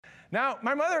Now,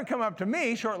 my mother would come up to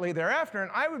me shortly thereafter,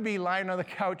 and I would be lying on the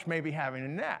couch maybe having a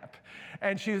nap.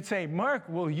 And she would say, Mark,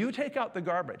 will you take out the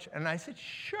garbage? And I said,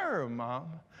 sure, Mom.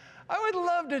 I would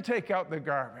love to take out the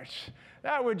garbage.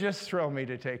 That would just thrill me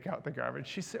to take out the garbage.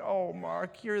 She said, oh,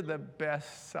 Mark, you're the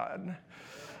best son.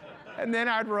 And then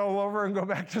I'd roll over and go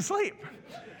back to sleep.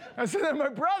 And so then my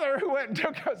brother, who went and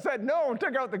took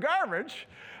out the garbage,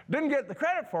 didn't get the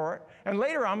credit for it. And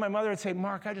later on, my mother would say,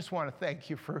 Mark, I just want to thank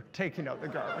you for taking out the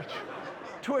garbage.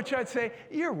 To which I'd say,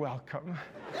 you're welcome.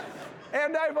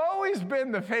 And I've always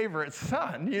been the favorite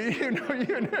son. You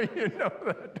know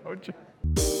that, don't you?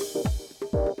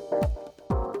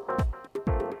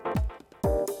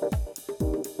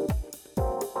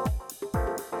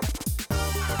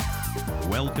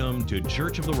 Welcome to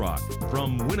Church of the Rock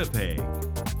from Winnipeg.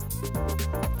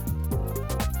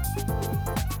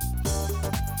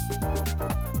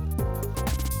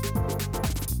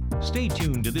 Stay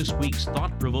tuned to this week's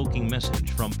thought-provoking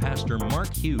message from Pastor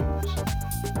Mark Hughes.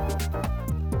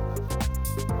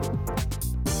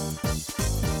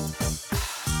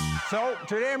 So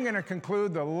today I'm going to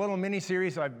conclude the little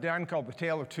mini-series I've done called The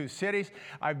Tale of Two Cities.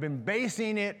 I've been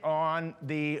basing it on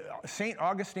the St.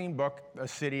 Augustine book, The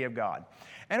City of God.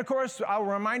 And of course, I'll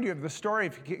remind you of the story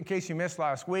in case you missed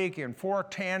last week. In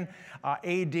 410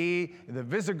 AD, the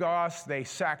Visigoths, they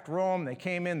sacked Rome. They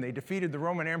came in, they defeated the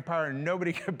Roman Empire, and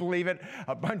nobody could believe it.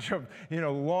 A bunch of,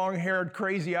 long-haired,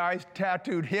 crazy-eyed,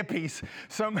 tattooed hippies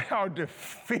somehow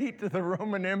defeat the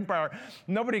Roman Empire.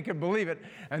 Nobody could believe it.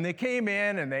 And they came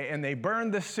in, and they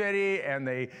burned the city, and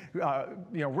they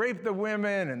raped the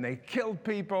women, and they killed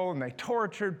people, and they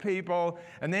tortured people.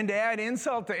 And then to add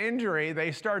insult to injury,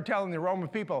 they started telling the Roman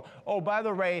people, oh, by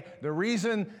the way, the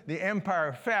reason the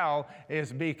empire fell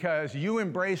is because you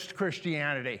embraced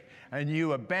Christianity and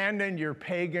you abandoned your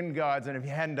pagan gods. And if you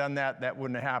hadn't done that, that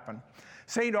wouldn't have happened.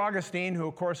 St. Augustine, who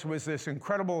of course was this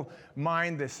incredible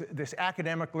mind, this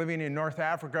academic living in North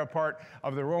Africa, part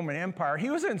of the Roman Empire,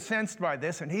 he was incensed by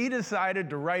this, and he decided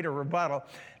to write a rebuttal.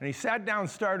 And he sat down and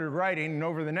started writing, and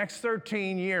over the next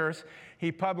 13 years,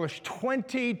 he published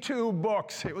 22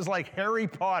 books. It was like Harry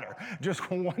Potter, just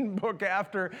one book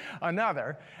after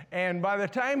another. And by the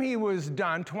time he was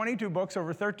done, 22 books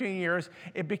over 13 years,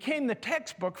 it became the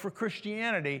textbook for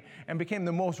Christianity and became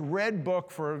the most read book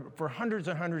for hundreds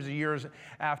and hundreds of years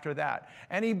after that.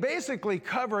 And he basically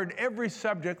covered every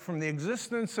subject from the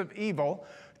existence of evil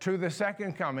to the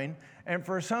second coming. And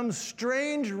for some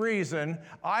strange reason,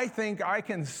 I think I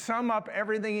can sum up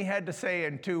everything he had to say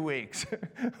in 2 weeks.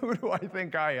 Who do I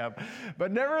think I am?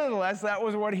 But nevertheless, that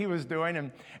was what he was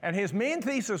doing. And his main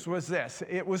thesis was this.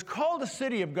 It was called a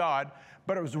City of God,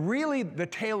 but it was really the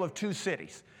tale of two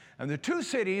cities. And the two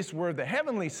cities were the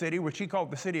heavenly city, which he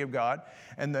called the City of God,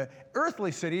 and the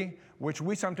earthly city, which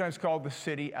we sometimes call the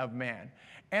City of Man.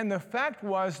 And the fact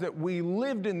was that we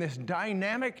lived in this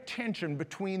dynamic tension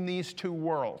between these two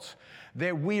worlds,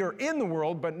 that we are in the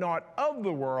world but not of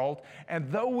the world,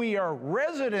 and though we are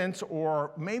residents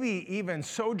or maybe even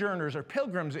sojourners or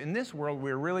pilgrims in this world,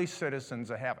 we're really citizens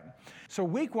of heaven. So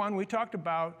week one, we talked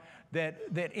about that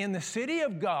in the City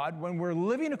of God, when we're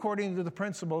living according to the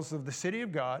principles of the City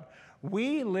of God,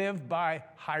 we live by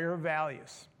higher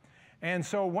values. And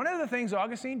so one of the things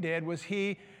Augustine did was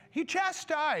he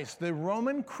chastised the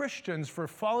Roman Christians for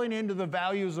falling into the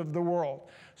values of the world.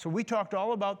 So we talked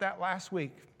all about that last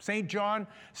week. St. John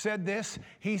said this.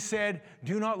 He said,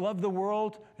 do not love the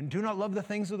world and do not love the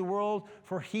things of the world,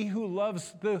 for he who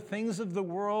loves the things of the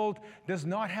world does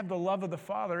not have the love of the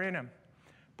Father in him.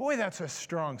 Boy, that's a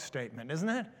strong statement, isn't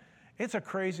it? It's a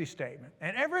crazy statement.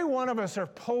 And every one of us are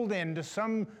pulled in to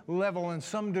some level and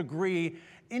some degree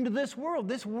into this world.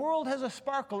 This world has a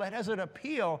sparkle, it has an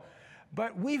appeal,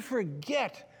 but we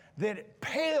forget that it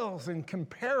pales in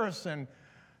comparison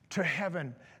to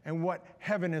heaven and what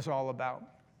heaven is all about.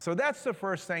 So that's the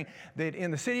first thing, that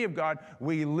in the City of God,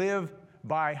 we live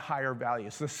by higher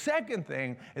values. The second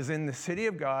thing is in the City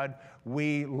of God,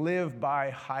 we live by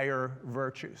higher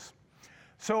virtues.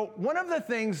 So one of the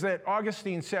things that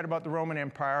Augustine said about the Roman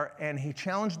Empire, and he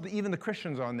challenged even the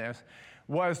Christians on this,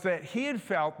 was that he had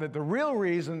felt that the real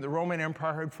reason the Roman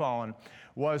Empire had fallen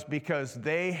was because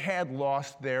they had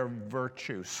lost their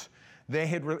virtues.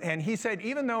 And he said,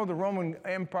 even though the Roman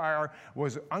Empire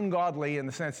was ungodly in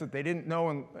the sense that they didn't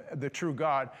know the true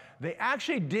God, they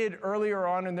actually did earlier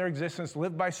on in their existence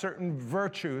live by certain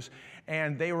virtues,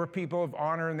 and they were people of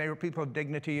honor, and they were people of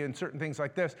dignity, and certain things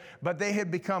like this. But they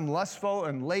had become lustful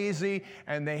and lazy,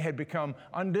 and they had become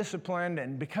undisciplined,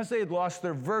 and because they had lost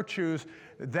their virtues,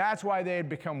 that's why they had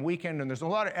become weakened, and there's a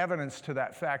lot of evidence to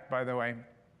that fact, by the way.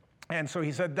 And so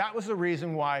he said that was the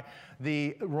reason why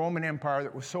the Roman Empire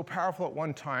that was so powerful at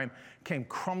one time came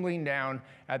crumbling down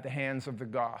at the hands of the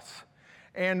Goths.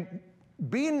 And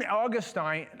being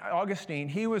Augustine,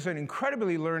 he was an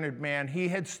incredibly learned man. He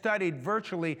had studied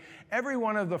virtually every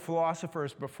one of the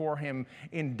philosophers before him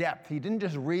in depth. He didn't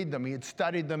just read them, he had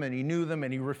studied them and he knew them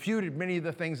and he refuted many of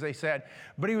the things they said.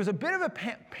 But he was a bit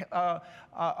of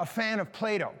a fan of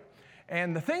Plato.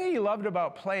 And the thing he loved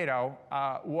about Plato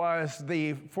was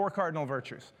the four cardinal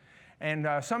virtues. And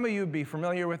some of you would be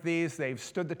familiar with these. They've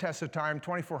stood the test of time.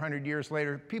 2,400 years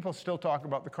later, people still talk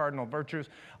about the cardinal virtues.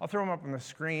 I'll throw them up on the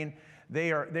screen.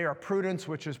 They are prudence,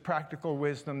 which is practical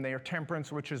wisdom. They are temperance,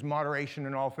 which is moderation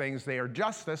in all things. They are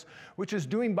justice, which is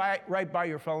doing right by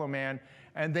your fellow man.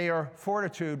 And they are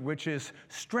fortitude, which is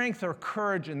strength or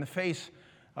courage in the face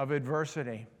of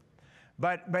adversity.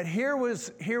 But here was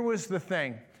the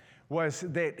thing. Was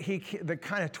that the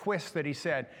kind of twist that he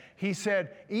said. He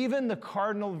said, even the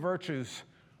cardinal virtues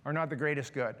are not the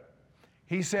greatest good.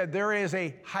 He said, there is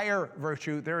a higher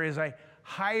virtue, there is a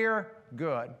higher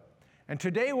good. And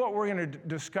today what we're going to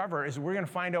discover is we're going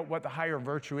to find out what the higher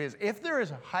virtue is. If there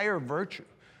is a higher virtue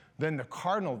than the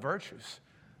cardinal virtues,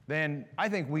 then I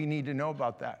think we need to know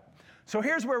about that. So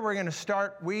here's where we're going to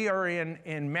start. We are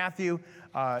in Matthew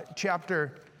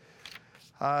chapter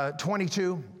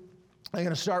 22. I'm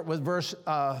going to start with verse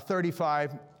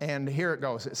 35, and here it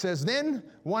goes. It says, then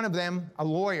one of them, a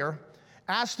lawyer,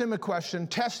 asked him a question,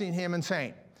 testing him and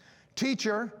saying,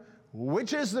 Teacher,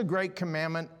 which is the great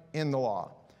commandment in the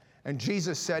law? And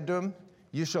Jesus said to him,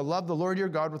 you shall love the Lord your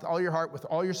God with all your heart, with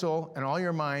all your soul, and all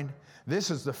your mind.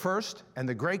 This is the first and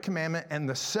the great commandment, and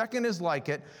the second is like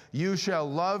it. You shall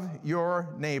love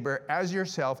your neighbor as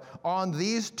yourself. On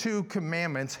these two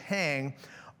commandments hang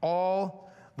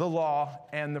all the law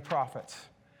and the prophets.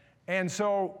 And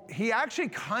so he actually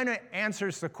kind of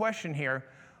answers the question here,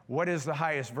 what is the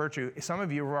highest virtue? Some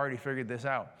of you have already figured this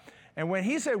out. And when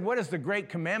he said, what is the great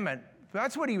commandment?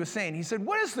 That's what he was saying. He said,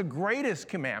 what is the greatest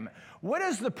commandment? What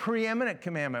is the preeminent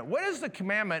commandment? What is the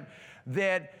commandment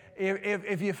that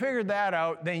if you figured that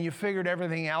out, then you figured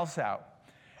everything else out?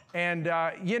 And,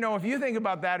 if you think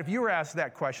about that, if you were asked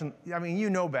that question, I mean, you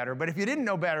know better. But if you didn't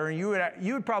know better, you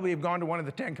would probably have gone to one of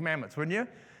the 10 Commandments, wouldn't you?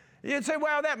 You'd say,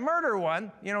 well, that murder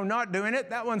one, not doing it,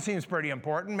 that one seems pretty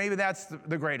important. Maybe that's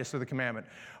the greatest of the commandment.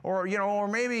 Or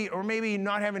maybe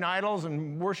not having idols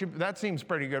and worship, that seems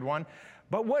pretty good one.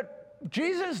 But what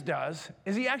Jesus does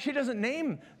is he actually doesn't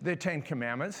name the 10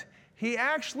 Commandments. He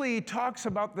actually talks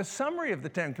about the summary of the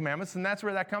 10 Commandments, and that's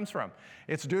where that comes from.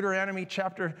 It's Deuteronomy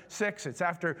chapter 6. It's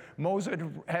after Moses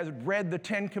has read the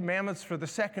 10 Commandments for the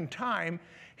second time.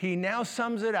 He now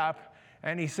sums it up,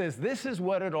 and he says, this is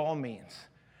what it all means.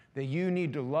 That you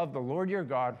need to love the Lord your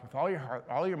God with all your heart,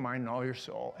 all your mind, and all your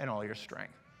soul, and all your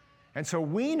strength. And so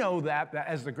we know that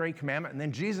as the great commandment. And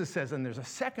then Jesus says, and there's a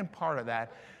second part of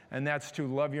that, and that's to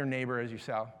love your neighbor as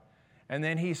yourself. And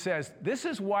then he says, this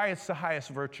is why it's the highest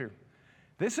virtue.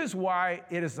 This is why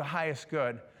it is the highest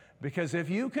good. Because if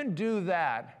you can do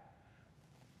that,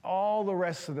 all the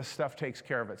rest of the stuff takes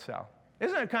care of itself.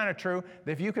 Isn't it kind of true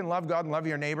that if you can love God and love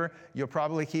your neighbor, you'll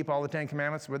probably keep all the 10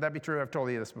 Commandments? Would that be true? I've told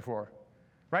you this before.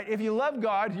 Right? If you love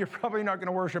God, you're probably not going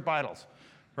to worship idols,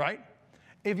 right?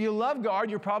 If you love God,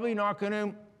 you're probably not going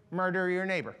to murder your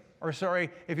neighbor.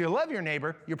 If you love your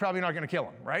neighbor, you're probably not going to kill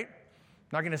him, right?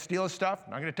 Not going to steal his stuff,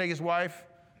 not going to take his wife.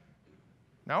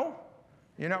 No?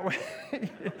 You're not?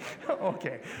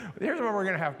 Okay. Here's what we're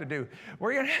going to have to do.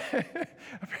 We're going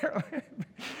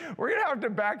to have to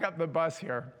back up the bus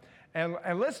here, and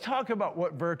let's talk about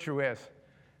what virtue is.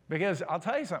 Because I'll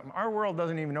tell you something, our world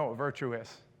doesn't even know what virtue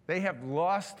is. They have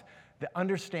lost the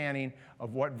understanding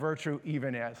of what virtue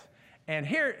even is. And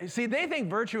here, see, they think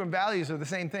virtue and values are the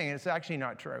same thing, and it's actually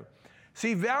not true.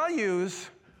 See, values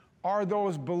are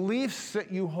those beliefs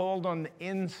that you hold on the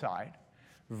inside.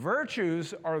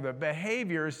 Virtues are the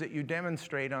behaviors that you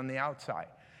demonstrate on the outside.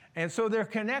 And so they're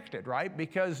connected, right?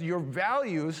 Because your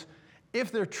values,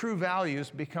 if they're true values,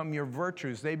 become your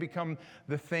virtues. They become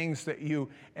the things that you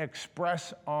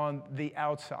express on the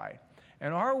outside.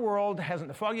 And our world hasn't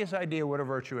the foggiest idea what a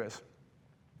virtue is.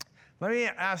 Let me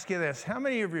ask you this. How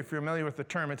many of you are familiar with the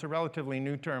term? It's a relatively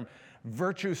new term,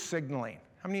 virtue signaling.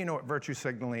 How many of you know what virtue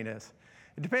signaling is?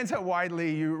 It depends how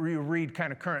widely you read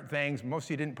kind of current things. Most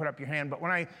of you didn't put up your hand, but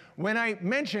when I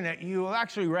mention it, you will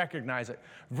actually recognize it.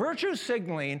 Virtue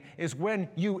signaling is when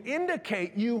you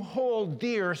indicate you hold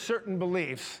dear certain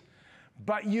beliefs,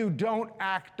 but you don't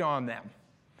act on them.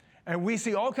 And we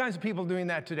see all kinds of people doing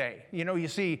that today. You know, you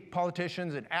see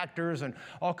politicians and actors and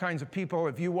all kinds of people.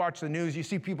 If you watch the news, you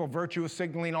see people virtue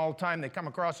signaling all the time. They come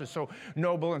across as so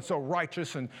noble and so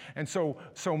righteous and so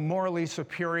morally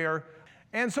superior.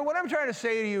 And so what I'm trying to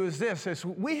say to you is this, is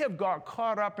we have got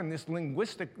caught up in this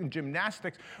linguistic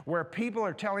gymnastics where people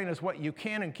are telling us what you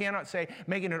can and cannot say,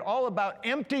 making it all about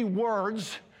empty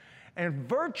words. And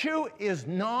virtue is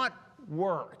not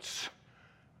words.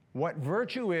 What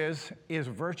virtue is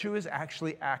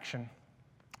actually action.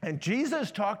 And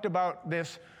Jesus talked about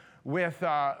this with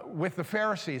the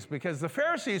Pharisees, because the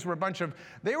Pharisees were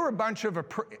they were virtue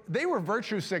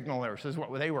signalers is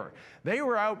what they were. They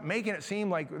were out making it seem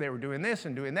like they were doing this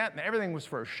and doing that, and everything was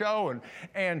for a show.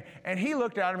 And he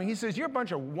looked at them and he says, "You're a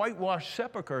bunch of whitewashed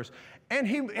sepulchres." And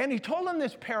he told them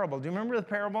this parable. Do you remember the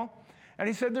parable? And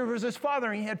he said there was this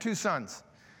father and he had 2 sons.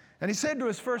 And he said to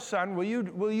his first son, will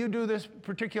you do this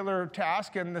particular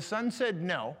task? And the son said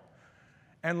no.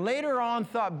 And later on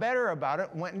thought better about it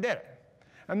and went and did it.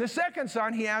 And the second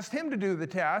son, he asked him to do the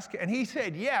task, and he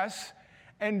said yes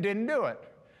and didn't do it.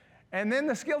 And then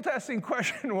the skill testing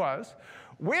question was,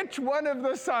 which one of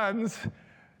the sons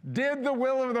did the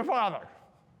will of the father?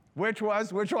 Which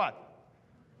one?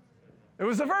 It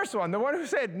was the first one. The one who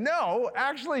said no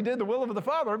actually did the will of the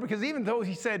Father, because even though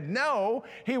he said no,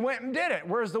 he went and did it.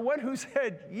 Whereas the one who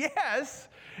said yes,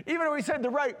 even though he said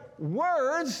the right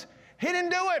words, he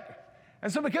didn't do it.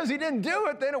 And so because he didn't do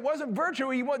it, then it wasn't virtue.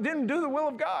 He didn't do the will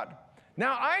of God.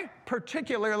 Now, I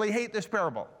particularly hate this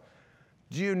parable.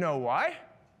 Do you know why?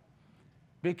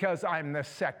 Because I'm the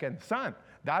second son.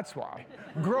 That's why.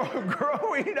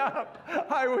 Growing up,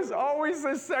 I was always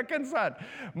the second son.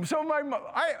 So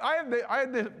I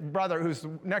had this brother who's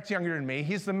next younger than me.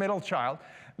 He's the middle child.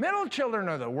 Middle children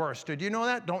are the worst. Did you know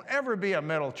that? Don't ever be a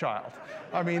middle child.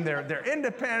 I mean, they're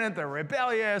independent, they're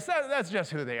rebellious. That's just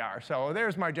who they are. So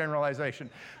there's my generalization.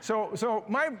 So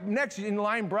my next in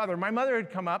line brother, my mother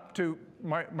had come up to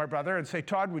my brother and say,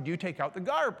 "Todd, would you take out the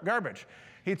garbage?"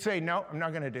 He'd say, "No, I'm not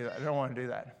going to do that. I don't want to do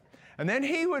that." And then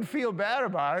he would feel bad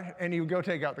about it, and he would go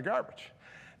take out the garbage.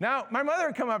 Now, my mother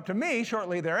would come up to me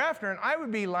shortly thereafter, and I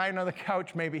would be lying on the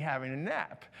couch maybe having a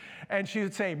nap. And she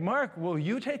would say, "Mark, will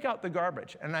you take out the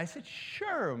garbage?" And I said,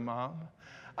 "Sure, Mom.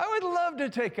 I would love to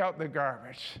take out the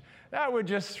garbage. That would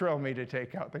just thrill me to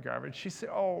take out the garbage." She said,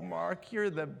 "Oh, Mark, you're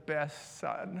the best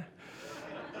son."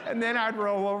 And then I'd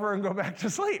roll over and go back to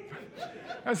sleep.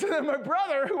 And so then my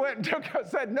brother, who went and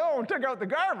said no and took out the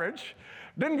garbage,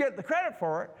 didn't get the credit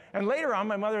for it. And later on,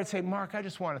 my mother would say, "Mark, I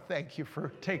just want to thank you for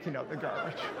taking out the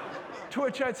garbage." To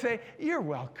which I'd say, "You're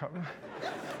welcome."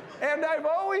 And I've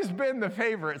always been the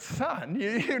favorite son.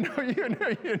 You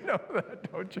know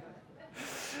that, don't you?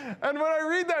 And when I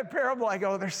read that parable, I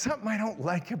go, there's something I don't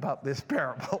like about this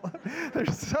parable.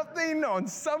 There's something on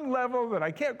some level that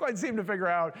I can't quite seem to figure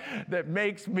out that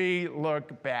makes me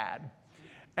look bad.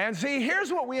 And see,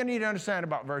 here's what we need to understand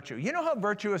about virtue. You know how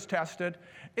virtue is tested?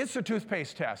 It's the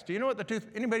toothpaste test. Do you know what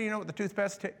anybody know what the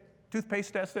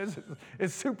toothpaste test is?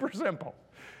 It's super simple.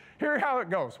 Here's how it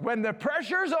goes. When the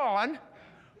pressure's on,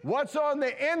 what's on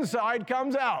the inside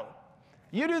comes out.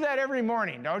 You do that every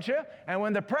morning, don't you? And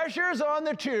when the pressure's on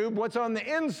the tube, what's on the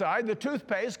inside, the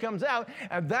toothpaste, comes out.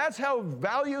 And that's how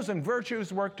values and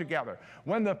virtues work together.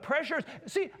 When the pressure's...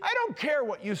 See, I don't care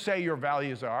what you say your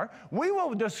values are. We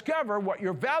will discover what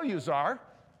your values are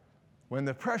when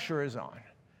the pressure is on.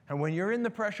 And when you're in the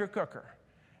pressure cooker.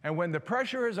 And when the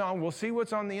pressure is on, we'll see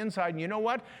what's on the inside. And you know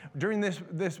what? During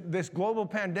this global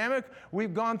pandemic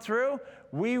we've gone through,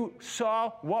 we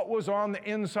saw what was on the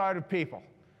inside of people.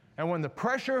 And when the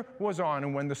pressure was on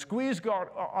and when the squeeze got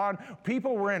on,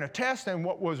 people were in a test, and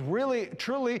what was really,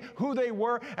 truly who they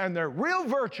were and their real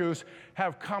virtues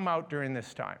have come out during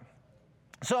this time.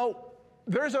 So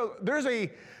there's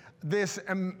this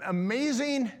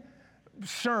amazing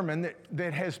sermon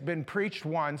that has been preached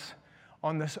once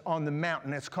on the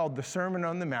mountain. It's called the Sermon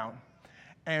on the Mount.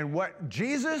 And what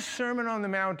Jesus' Sermon on the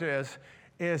Mount is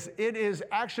it is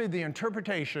actually the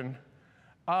interpretation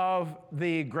of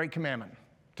the Great Commandment,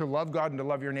 to love God and to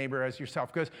love your neighbor as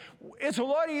yourself, because it's a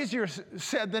lot easier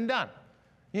said than done.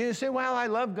 You say, well, I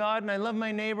love God and I love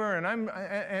my neighbor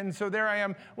and so there I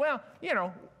am. Well, you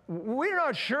know, we're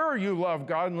not sure you love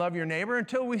God and love your neighbor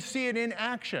until we see it in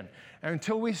action,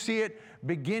 until we see it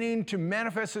beginning to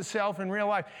manifest itself in real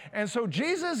life. And so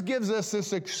Jesus gives us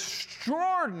this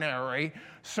extraordinary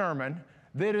sermon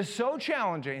that is so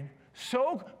challenging,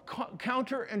 so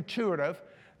counterintuitive,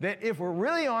 that if we're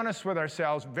really honest with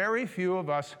ourselves, very few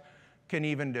of us can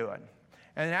even do it.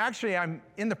 And actually, I'm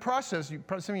in the process,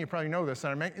 some of you probably know this,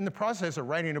 and I'm in the process of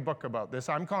writing a book about this.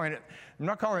 I'm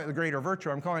not calling it the greater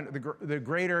virtue, I'm calling it the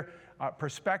greater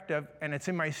perspective, and it's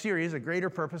in my series, A Greater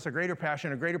Purpose, A Greater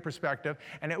Passion, A Greater Perspective,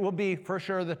 and it will be, for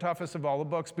sure, the toughest of all the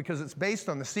books because it's based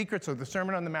on the secrets of the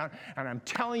Sermon on the Mount, and I'm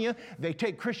telling you, they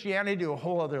take Christianity to a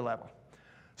whole other level.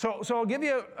 So I'll give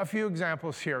you a few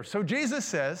examples here. So Jesus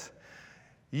says,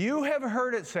 you have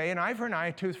heard it say, an eye for an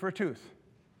eye, tooth for a tooth.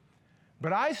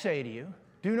 But I say to you,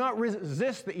 do not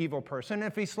resist the evil person.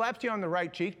 If he slaps you on the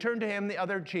right cheek, turn to him the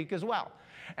other cheek as well.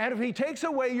 And if he takes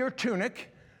away your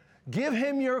tunic, give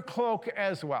him your cloak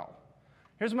as well.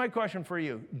 Here's my question for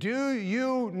you. Do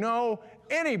you know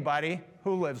anybody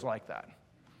who lives like that?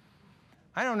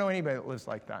 I don't know anybody that lives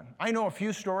like that. I know a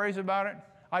few stories about it.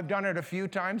 I've done it a few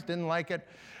times, didn't like it.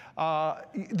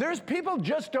 There's people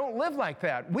just don't live like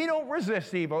that. We don't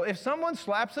resist evil. If someone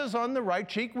slaps us on the right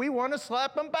cheek, we want to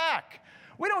slap them back.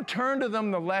 We don't turn to them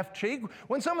the left cheek.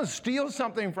 When someone steals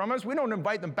something from us, we don't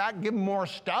invite them back, give them more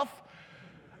stuff.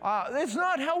 It's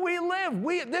not how we live.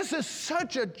 This is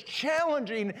such a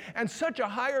challenging and such a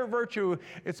higher virtue,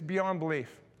 it's beyond belief.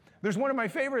 There's one of my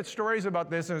favorite stories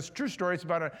about this, and it's a true story. It's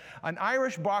about an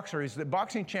Irish boxer. He's the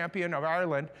boxing champion of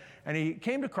Ireland, and he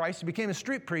came to Christ. He became a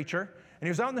street preacher, and he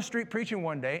was out in the street preaching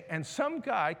one day, and some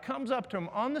guy comes up to him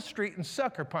on the street and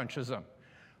sucker punches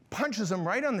him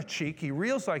right on the cheek. He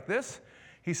reels like this.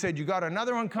 He said, you got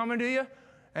another one coming to you?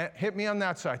 Hit me on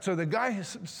that side. So the guy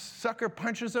sucker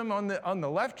punches him on the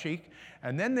left cheek,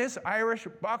 and then this Irish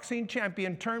boxing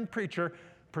champion turned preacher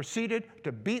proceeded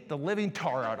to beat the living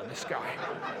tar out of this guy.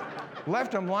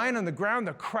 Left him lying on the ground.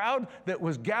 The crowd that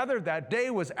was gathered that day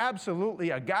was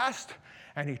absolutely aghast,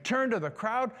 and he turned to the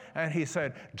crowd and he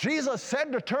said, Jesus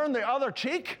said to turn the other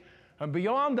cheek, and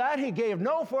beyond that he gave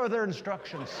no further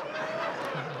instructions.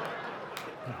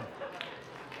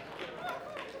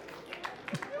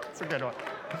 That's a good one.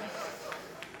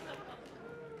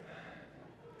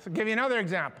 So I'll give you another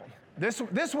example.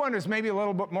 This one is maybe a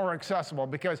little bit more accessible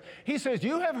because he says,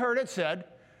 you have heard it said,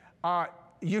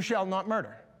 you shall not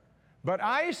murder. But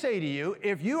I say to you,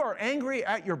 if you are angry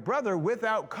at your brother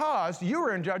without cause, you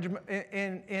are in judgment,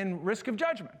 in risk of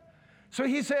judgment. So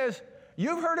he says,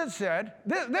 you've heard it said,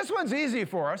 this one's easy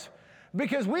for us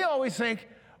because we always think,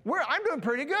 I'm doing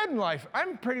pretty good in life.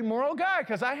 I'm a pretty moral guy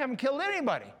because I haven't killed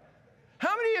anybody.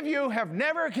 How many of you have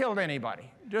never killed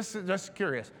anybody? Just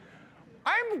curious.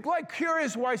 I'm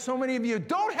curious why so many of you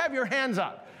don't have your hands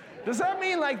up. Does that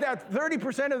mean that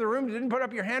 30% of the room didn't put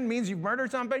up your hand means you've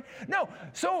murdered somebody? No.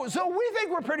 So we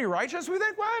think we're pretty righteous. We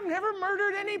think, I've never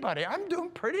murdered anybody. I'm doing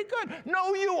pretty good.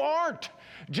 No, you aren't.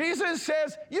 Jesus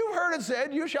says, you've heard it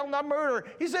said, you shall not murder.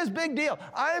 He says, big deal.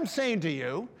 I am saying to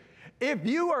you, if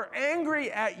you are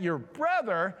angry at your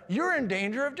brother, you're in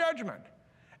danger of judgment.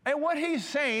 And what he's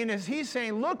saying,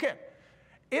 look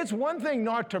it's one thing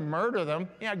not to murder them.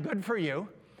 Yeah, good for you.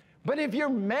 But if you're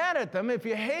mad at them, if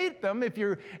you hate them, if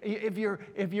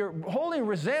you're holding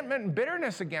resentment and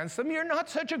bitterness against them, you're not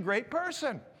such a great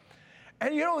person.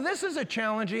 And this is a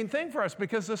challenging thing for us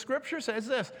because the scripture says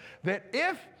this, that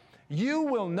if you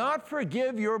will not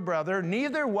forgive your brother,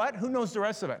 neither what? Who knows the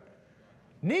rest of it?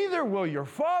 Neither will your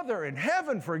Father in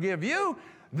heaven forgive you.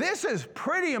 This is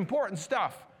pretty important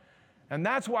stuff. And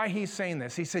that's why he's saying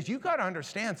this. He says, you've got to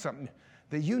understand something,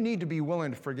 that you need to be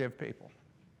willing to forgive people.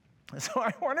 So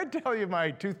I want to tell you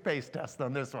my toothpaste test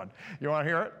on this one. You want to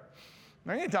hear it?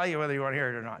 I'm going to tell you whether you want to hear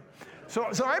it or not. So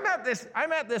I'm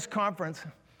at this conference,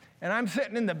 and I'm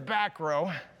sitting in the back row,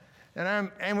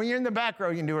 and when you're in the back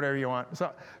row, you can do whatever you want.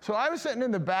 So I was sitting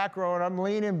in the back row, and I'm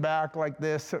leaning back like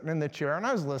this, sitting in the chair, and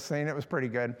I was listening. It was pretty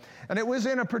good. And it was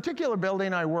in a particular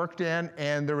building I worked in,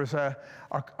 and there was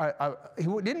he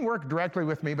didn't work directly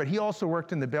with me, but he also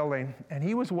worked in the building, and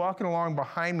he was walking along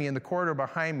behind me, in the corridor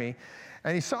behind me,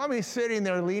 and he saw me sitting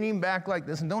there leaning back like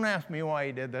this, and don't ask me why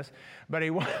he did this, but he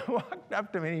walked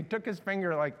up to me, and he took his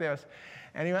finger like this,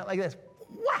 and he went like this,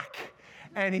 whack,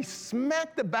 and he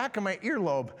smacked the back of my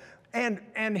earlobe,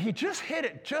 and he just hit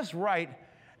it just right,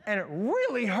 and it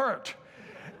really hurt.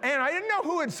 And I didn't know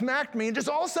who had smacked me, and just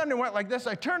all of a sudden it went like this.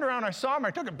 I turned around, I saw him, I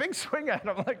took a big swing at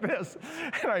him like this,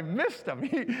 and I missed him.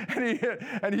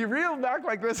 He reeled back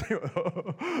like this.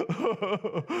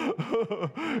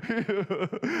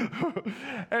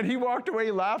 And he walked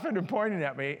away laughing and pointing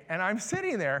at me, and I'm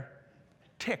sitting there,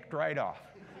 ticked right off.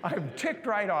 I'm ticked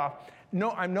right off.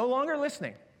 No, I'm no longer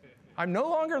listening. I'm no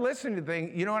longer listening to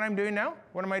things. You know what I'm doing now?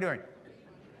 What am I doing?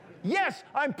 Yes,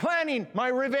 I'm planning my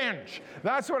revenge.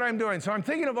 That's what I'm doing. So I'm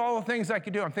thinking of all the things I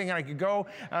could do. I'm thinking I could go,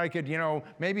 I could,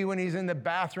 maybe when he's in the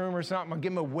bathroom or something, I'll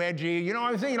give him a wedgie.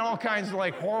 I was thinking all kinds of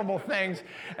like horrible things.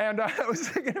 And I was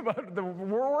thinking about the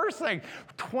worst thing.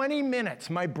 20 minutes,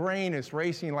 my brain is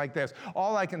racing like this.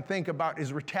 All I can think about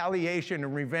is retaliation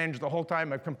and revenge the whole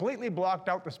time. I've completely blocked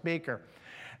out the speaker.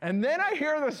 And then I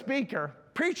hear the speaker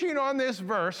preaching on this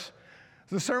verse,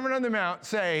 the Sermon on the Mount,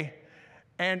 say,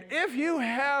 and if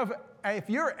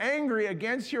you're angry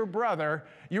against your brother,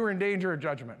 you're in danger of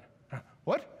judgment.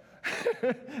 What?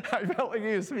 I felt like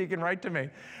he was speaking right to me.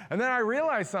 And then I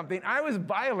realized something. I was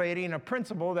violating a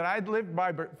principle that I'd lived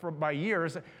by for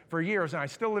years, and I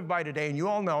still live by today, and you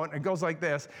all know it, and it goes like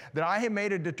this, that I have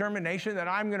made a determination that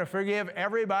I'm going to forgive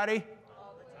everybody.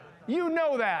 All the time. You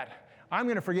know that. I'm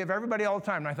going to forgive everybody all the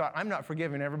time. And I thought, I'm not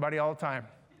forgiving everybody all the time.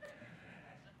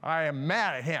 I am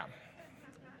mad at him.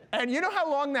 And you know how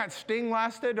long that sting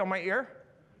lasted on my ear?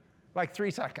 Like 3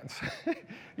 seconds.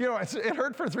 It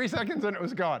hurt for 3 seconds and it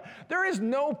was gone. There is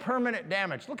no permanent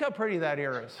damage. Look how pretty that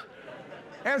ear is.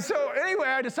 And so anyway,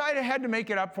 I decided I had to make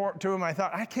it up to him. I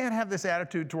thought, I can't have this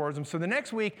attitude towards him. So the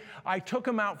next week, I took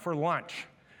him out for lunch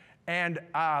and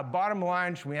bought him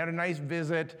lunch. We had a nice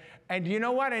visit. And you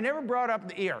know what? I never brought up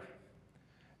the ear.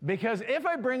 Because if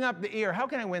I bring up the ear, how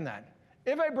can I win that?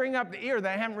 If I bring up the ear,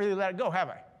 then I haven't really let it go, have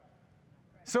I?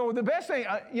 So the best thing,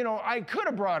 I could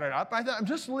have brought it up. I thought, I'm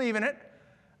just leaving it.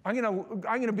 I'm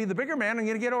gonna be the bigger man. I'm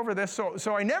gonna get over this.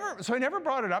 So I never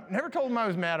brought it up. Never told him I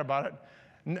was mad about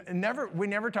it. We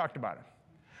never talked about it.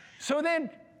 So then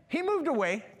he moved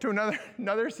away to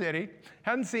another city.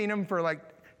 Hadn't seen him for like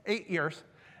 8 years.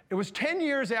 It was 10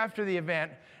 years after the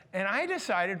event, and I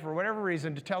decided, for whatever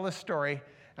reason, to tell this story.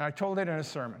 And I told it in a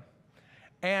sermon.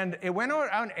 And it went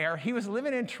on air. He was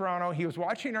living in Toronto. He was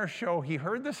watching our show. He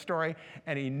heard the story,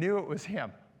 and he knew it was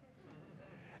him.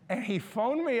 And he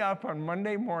phoned me up on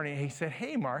Monday morning. He said,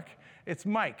 hey, Mark, it's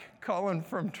Mike calling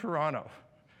from Toronto.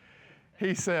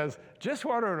 He says, just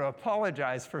wanted to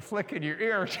apologize for flicking your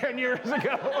ear 10 years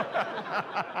ago.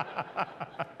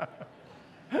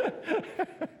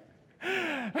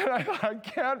 And I thought, I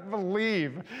can't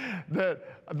believe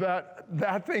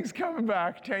that thing's coming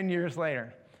back 10 years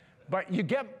later. But you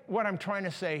get what I'm trying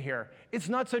to say here. It's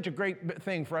not such a great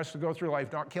thing for us to go through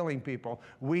life not killing people.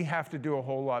 We have to do a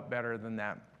whole lot better than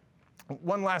that.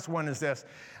 One last one is this.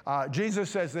 Jesus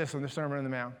says this in the Sermon on the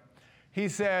Mount. He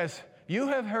says, you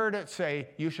have heard it say,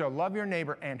 you shall love your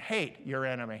neighbor and hate your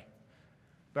enemy.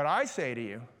 But I say to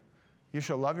you, you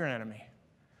shall love your enemy.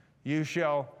 You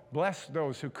shall bless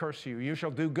those who curse you. You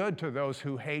shall do good to those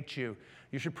who hate you.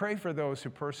 You should pray for those who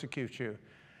persecute you.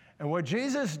 And what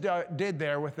Jesus did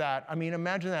there with that,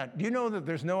 imagine that. Do you know that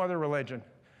there's no other religion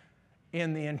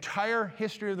in the entire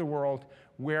history of the world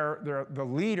where the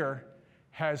leader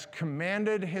has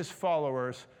commanded his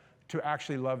followers to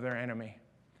actually love their enemy?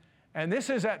 And this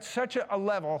is at such a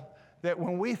level that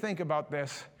when we think about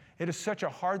this, it is such a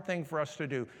hard thing for us to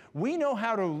do. We know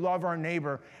how to love our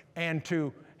neighbor and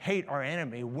to hate our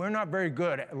enemy. We're not very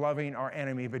good at loving our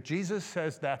enemy, but Jesus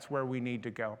says that's where we need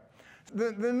to go.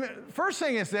 The first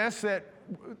thing is this, that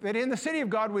in the city of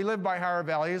God we live by higher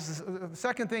values. The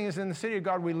second thing is in the city of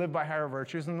God we live by higher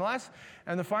virtues. And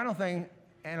the final thing,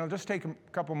 and I'll just take a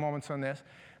couple moments on this.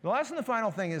 The last and the final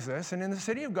thing is this, and in the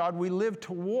city of God we live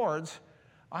towards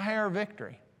a higher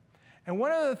victory. And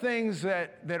one of the things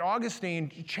that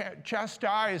Augustine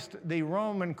chastised the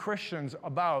Roman Christians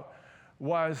about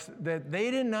was that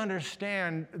they didn't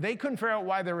understand, they couldn't figure out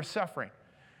why they were suffering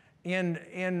and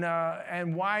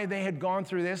why they had gone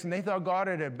through this, and they thought God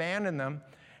had abandoned them.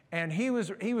 And he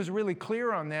was really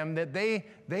clear on them that they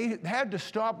had to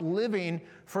stop living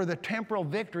for the temporal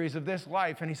victories of this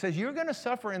life. And he says, you're going to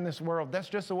suffer in this world. That's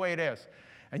just the way it is.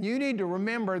 And you need to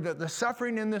remember that the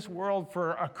suffering in this world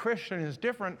for a Christian is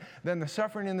different than the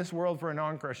suffering in this world for a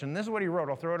non-Christian. This is what he wrote.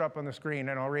 I'll throw it up on the screen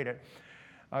and I'll read it.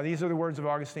 These are the words of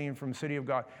Augustine from the City of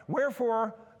God.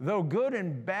 Wherefore, though good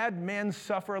and bad men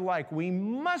suffer alike, we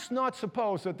must not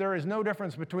suppose that there is no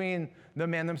difference between the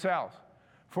men themselves.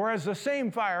 For as the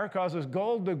same fire causes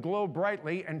gold to glow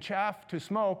brightly and chaff to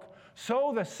smoke,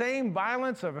 so the same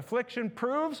violence of affliction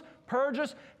proves,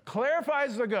 purges,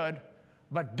 clarifies the good,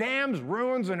 but damns,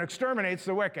 ruins, and exterminates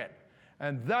the wicked.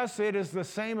 And thus it is the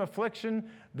same affliction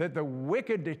that the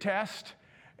wicked detest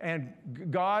and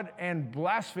God and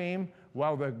blaspheme,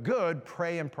 while the good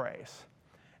pray and praise.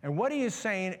 And what he is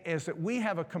saying is that we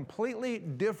have a completely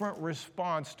different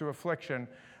response to affliction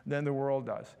than the world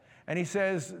does. And he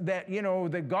says that,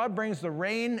 that God brings the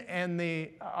rain and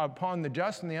upon the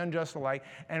just and the unjust alike,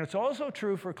 and it's also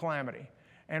true for calamity.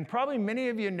 And probably many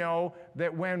of you know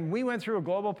that when we went through a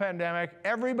global pandemic,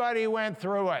 everybody went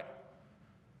through it.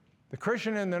 The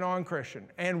Christian and the non-Christian.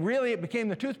 And really it became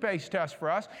the toothpaste test for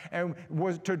us and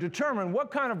was to determine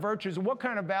what kind of virtues and what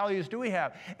kind of values do we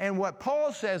have. And what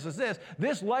Paul says is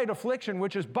this light affliction,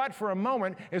 which is but for a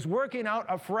moment, is working out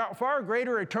a far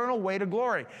greater eternal way to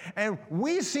glory. And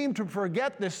we seem to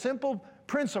forget this simple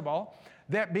principle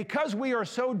that because we are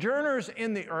sojourners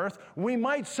in the earth, we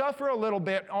might suffer a little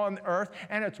bit on earth,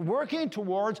 and it's working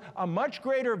towards a much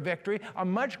greater victory, a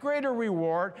much greater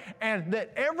reward, and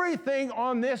that everything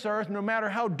on this earth, no matter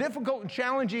how difficult and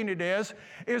challenging it is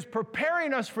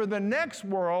preparing us for the next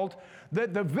world,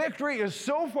 that the victory is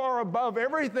so far above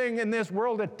everything in this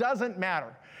world it doesn't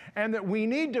matter, and that we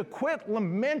need to quit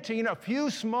lamenting a few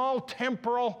small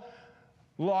temporal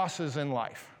losses in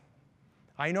life.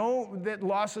 I know that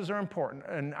losses are important,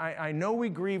 and I know we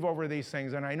grieve over these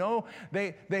things, and I know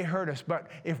they hurt us,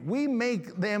 but if we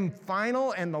make them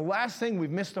final and the last thing, we've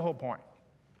missed the whole point.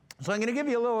 So I'm going to give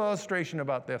you a little illustration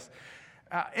about this.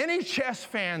 Any chess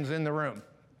fans in the room?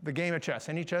 The game of chess.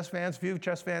 Any chess fans? Few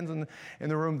chess fans in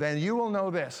the room? Then you will know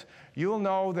this. You will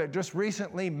know that just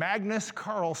recently Magnus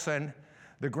Carlsen,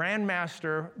 the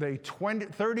Grandmaster, the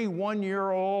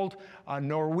 31-year-old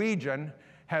Norwegian,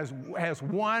 has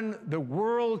won the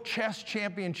World Chess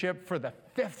Championship for the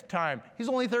 5th time. He's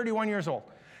only 31 years old.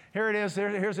 Here it is.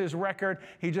 Here's his record.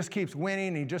 He just keeps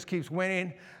winning. He just keeps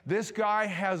winning. This guy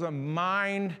has a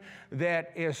mind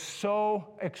that is so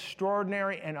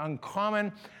extraordinary and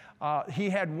uncommon. He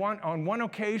had on one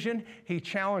occasion, he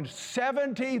challenged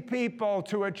 70 people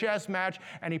to a chess match,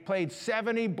 and he played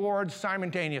 70 boards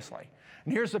simultaneously.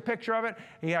 And here's the picture of it.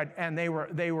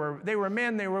 They were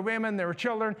men, they were women, they were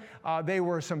children. They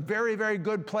were some very, very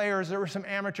good players. There were some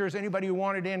amateurs. Anybody who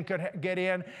wanted in could get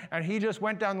in. And he just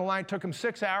went down the line. It took him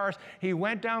 6 hours. He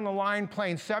went down the line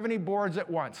playing 70 boards at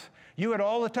once. You had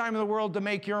all the time in the world to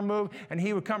make your move, and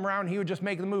he would come around and he would just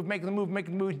make the move, make the move, make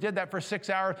the move. He did that for 6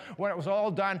 hours. When it was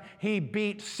all done, he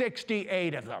beat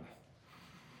 68 of them.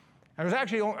 It was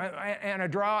actually a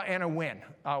draw and a win.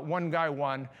 One guy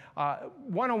won.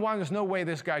 One-on-one, there's no way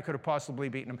this guy could have possibly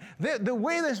beaten him. The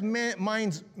way this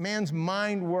man's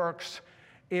mind works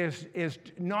is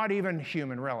not even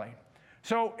human, really.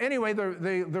 So anyway,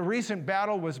 the recent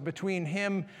battle was between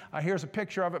him, here's a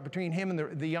picture of it, between him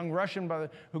and the young Russian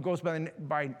who goes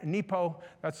by Nepo.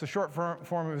 That's the short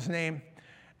form of his name.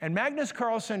 And Magnus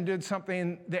Carlsen did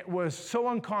something that was so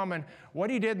uncommon. What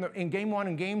he did in game 1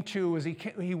 and game 2 was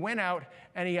he went out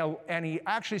and he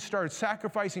actually started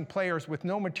sacrificing players with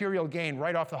no material gain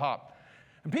right off the hop.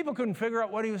 And people couldn't figure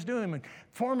out what he was doing. And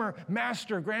former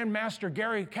Grandmaster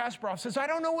Garry Kasparov says, I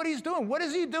don't know what he's doing. What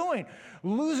is he doing?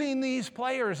 Losing these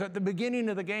players at the beginning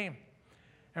of the game.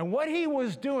 And what he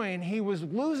was doing, he was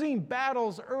losing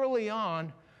battles early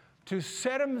on to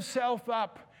set himself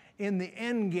up in the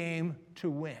end game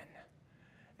to win.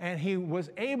 And he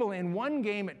was able, in one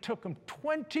game, it took him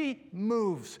 20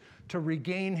 moves to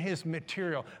regain his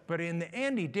material. But in the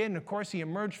end, he did. And of course, he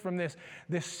emerged from this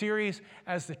series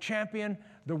as the champion.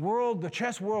 The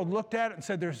chess world looked at it and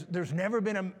said, there's never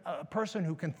been a person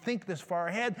who can think this far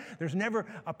ahead. There's never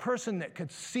a person that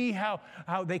could see how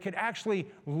they could actually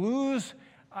lose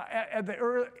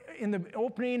in the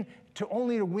opening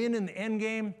only to win in the end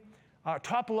game.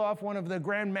 Topalov, one of the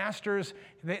grandmasters,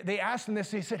 they asked him this.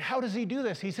 He said, how does he do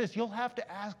this? He says, you'll have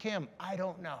to ask him. I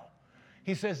don't know.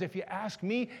 He says, if you ask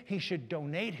me, he should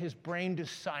donate his brain to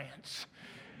science.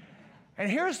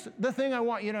 And here's the thing I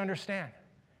want you to understand,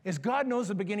 is God knows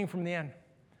the beginning from the end.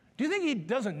 Do you think he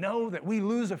doesn't know that we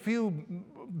lose a few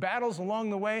battles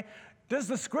along the way? Does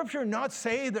the scripture not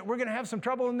say that we're going to have some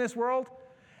trouble in this world?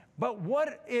 But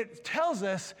what it tells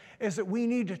us is that we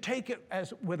need to take it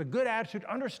with a good attitude,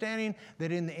 understanding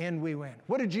that in the end we win.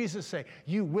 What did Jesus say?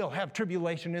 You will have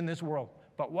tribulation in this world.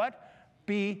 But what?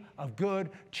 Be of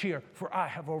good cheer, for I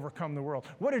have overcome the world.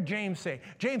 What did James say?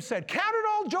 James said, count it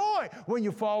all joy when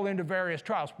you fall into various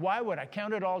trials. Why would I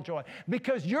count it all joy?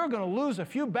 Because you're going to lose a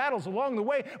few battles along the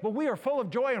way, but we are full of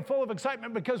joy and full of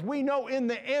excitement because we know in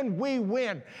the end we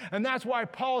win. And that's why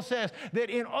Paul says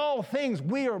that in all things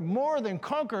we are more than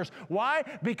conquerors. Why?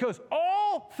 Because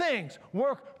all things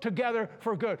work together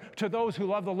for good to those who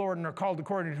love the Lord and are called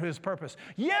according to his purpose.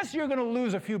 Yes, you're going to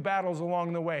lose a few battles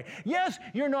along the way. Yes,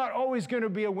 you're not always going to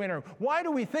be a winner. Why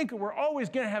do we think that we're always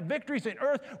going to have victories in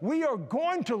earth? We are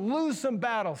going to lose some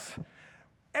battles.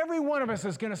 Every one of us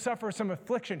is going to suffer some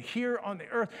affliction here on the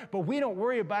earth, but we don't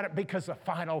worry about it because the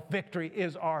final victory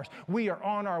is ours. We are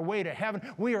on our way to heaven.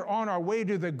 We are on our way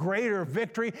to the greater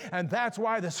victory, and that's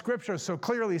why the Scripture so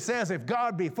clearly says, if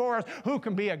God be for us, who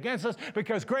can be against us?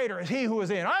 Because greater is He who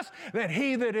is in us than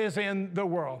he that is in the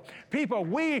world. People,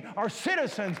 we are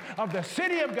citizens of the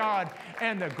city of God,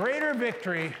 and the greater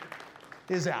victory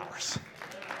is ours.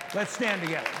 Let's stand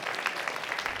together.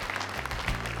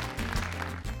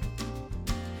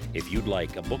 If you'd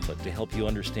like a booklet to help you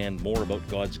understand more about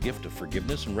God's gift of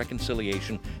forgiveness and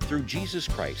reconciliation through Jesus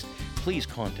Christ, please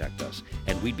contact us,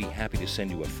 and we'd be happy to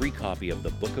send you a free copy of the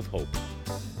Book of Hope.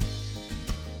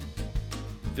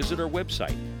 Visit our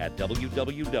website at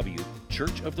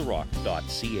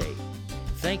www.churchoftherock.ca.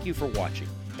 Thank you for watching,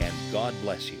 and God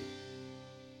bless you.